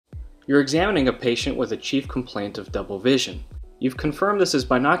You're examining a patient with a chief complaint of double vision. You've confirmed this is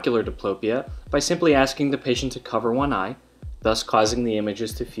binocular diplopia by simply asking the patient to cover one eye, thus causing the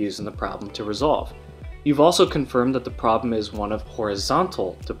images to fuse and the problem to resolve. You've also confirmed that the problem is one of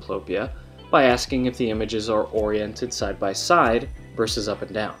horizontal diplopia by asking if the images are oriented side by side versus up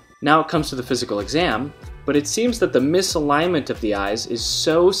and down. Now it comes to the physical exam, but it seems that the misalignment of the eyes is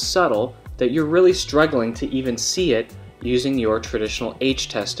so subtle that you're really struggling to even see it using your traditional H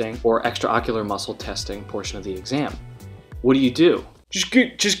testing or extraocular muscle testing portion of the exam. What do? Just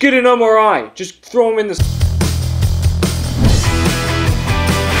get an MRI. Just throw them in the...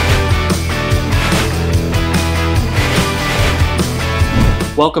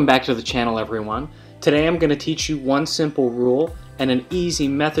 Welcome back to the channel, everyone. Today I'm going to teach you one simple rule and an easy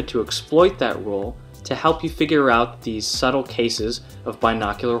method to exploit that rule to help you figure out these subtle cases of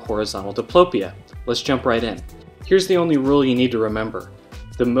binocular horizontal diplopia. Let's jump right in. Here's the only rule you need to remember.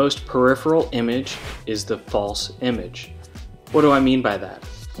 The most peripheral image is the false image. What do I mean by that?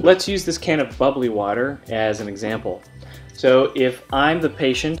 Let's use this can of bubbly water as an example. So if I'm the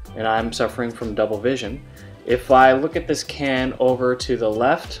patient and I'm suffering from double vision, if I look at this can over to the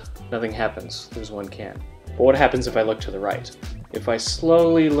left, nothing happens. There's one can. But what happens if I look to the right? If I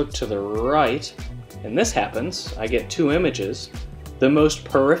slowly look to the right, and this happens, I get two images. The most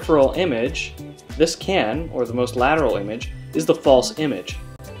peripheral image, this can, or the most lateral image, is the false image.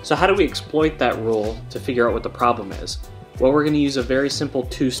 So how do we exploit that rule to figure out what the problem is? Well, we're going to use a very simple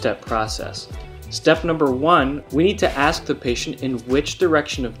two-step process. Step number one, we need to ask the patient in which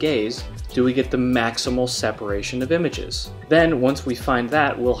direction of gaze do we get the maximal separation of images. Then, once we find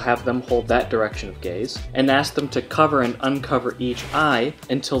that, we'll have them hold that direction of gaze and ask them to cover and uncover each eye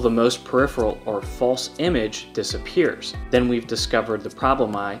until the most peripheral or false image disappears. Then we've discovered the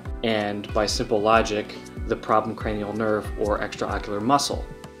problem eye and, by simple logic, the problem cranial nerve or extraocular muscle.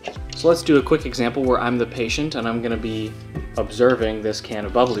 So let's do a quick example where I'm the patient and I'm going to be observing this can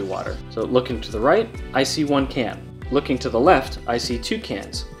of bubbly water. So looking to the right, I see one can. Looking to the left, I see two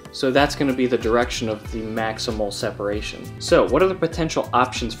cans. So that's going to be the direction of the maximal separation. So what are the potential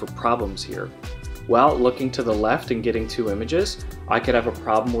options for problems here? Well, looking to the left and getting two images, I could have a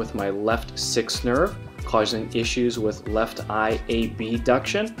problem with my left sixth nerve, causing issues with left eye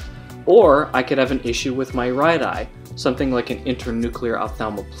ADDuction, or I could have an issue with my right eye, something like an internuclear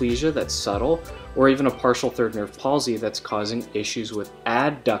ophthalmoplegia that's subtle, or even a partial third nerve palsy that's causing issues with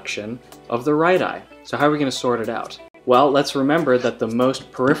adduction of the right eye. So how are we going to sort it out? Well, let's remember that the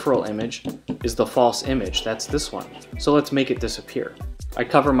most peripheral image is the false image. That's this one. So let's make it disappear. I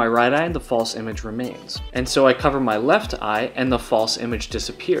cover my right eye and the false image remains. And so I cover my left eye and the false image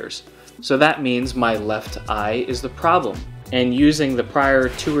disappears. So that means my left eye is the problem. And using the prior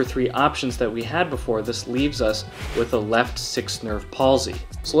 2 or 3 options that we had before, this leaves us with a left sixth nerve palsy.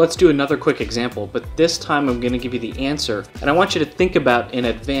 So let's do another quick example, but this time I'm going to give you the answer, and I want you to think about in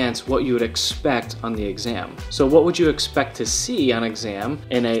advance what you would expect on the exam. So what would you expect to see on exam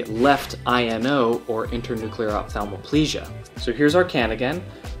in a left INO or internuclear ophthalmoplegia? So here's our can again,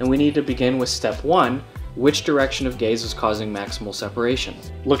 and we need to begin with step 1. Which direction of gaze is causing maximal separation?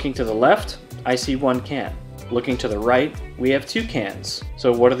 Looking to the left, I see one can. Looking to the right, we have two cans.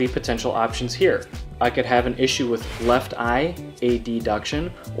 So what are the potential options here? I could have an issue with left eye ADDuction,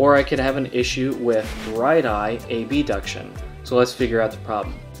 or I could have an issue with right eye abduction. So let's figure out the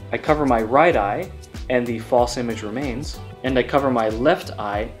problem. I cover my right eye and the false image remains, and I cover my left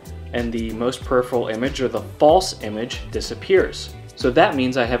eye and the most peripheral image or the false image disappears. So that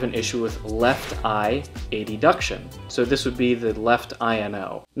means I have an issue with left eye ADDuction. So this would be the left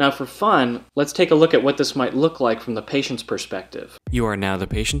INO. Now for fun, let's take a look at what this might look like from the patient's perspective. You are now the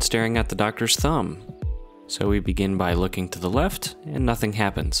patient staring at the doctor's thumb. So we begin by looking to the left and nothing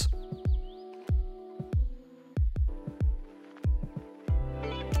happens.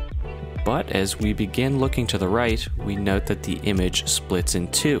 But as we begin looking to the right, we note that the image splits in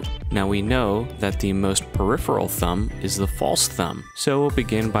two. Now we know that the most peripheral thumb is the false thumb. So we'll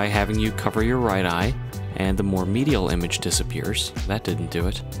begin by having you cover your right eye, and the more medial image disappears. That didn't do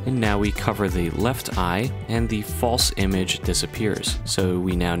it. And now we cover the left eye, and the false image disappears. So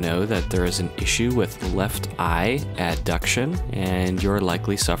we now know that there is an issue with left eye adduction, and you're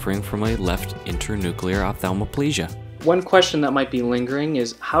likely suffering from a left internuclear ophthalmoplegia. One question that might be lingering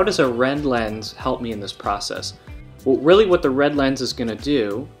is, how does a red lens help me in this process? Well, really what the red lens is going to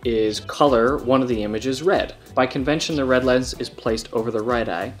do is color one of the images red. By convention, the red lens is placed over the right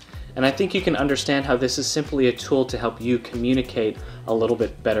eye, and I think you can understand how this is simply a tool to help you communicate a little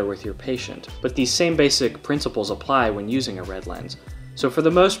bit better with your patient. But these same basic principles apply when using a red lens. So for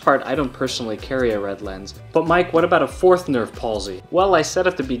the most part, I don't personally carry a red lens. But Mike, what about a fourth nerve palsy? Well, I said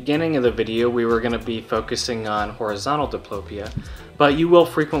at the beginning of the video we were going to be focusing on horizontal diplopia, but you will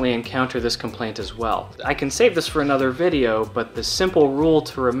frequently encounter this complaint as well. I can save this for another video, but the simple rule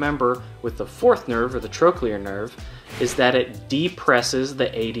to remember with the fourth nerve, or the trochlear nerve, is that it depresses the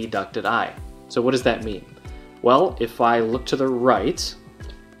ADDucted eye. So what does that mean? Well, if I look to the right,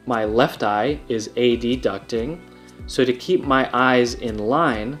 my left eye is ADDucting. So to keep my eyes in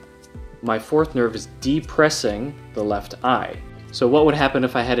line, my fourth nerve is depressing the left eye. So what would happen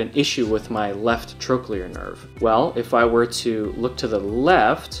if I had an issue with my left trochlear nerve? Well, if I were to look to the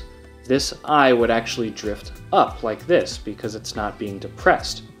left, this eye would actually drift up like this because it's not being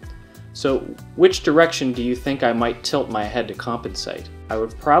depressed. So which direction do you think I might tilt my head to compensate? I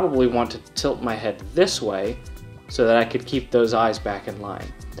would probably want to tilt my head this way so that I could keep those eyes back in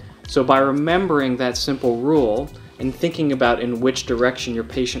line. So by remembering that simple rule and thinking about in which direction your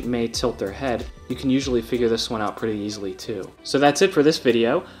patient may tilt their head, you can usually figure this one out pretty easily too. So that's it for this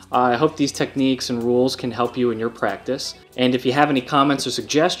video. I hope these techniques and rules can help you in your practice. And if you have any comments or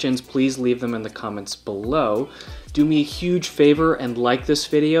suggestions, please leave them in the comments below. Do me a huge favor and like this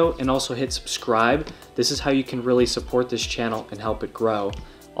video, and also hit subscribe. This is how you can really support this channel and help it grow.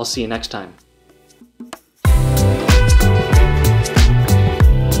 I'll see you next time.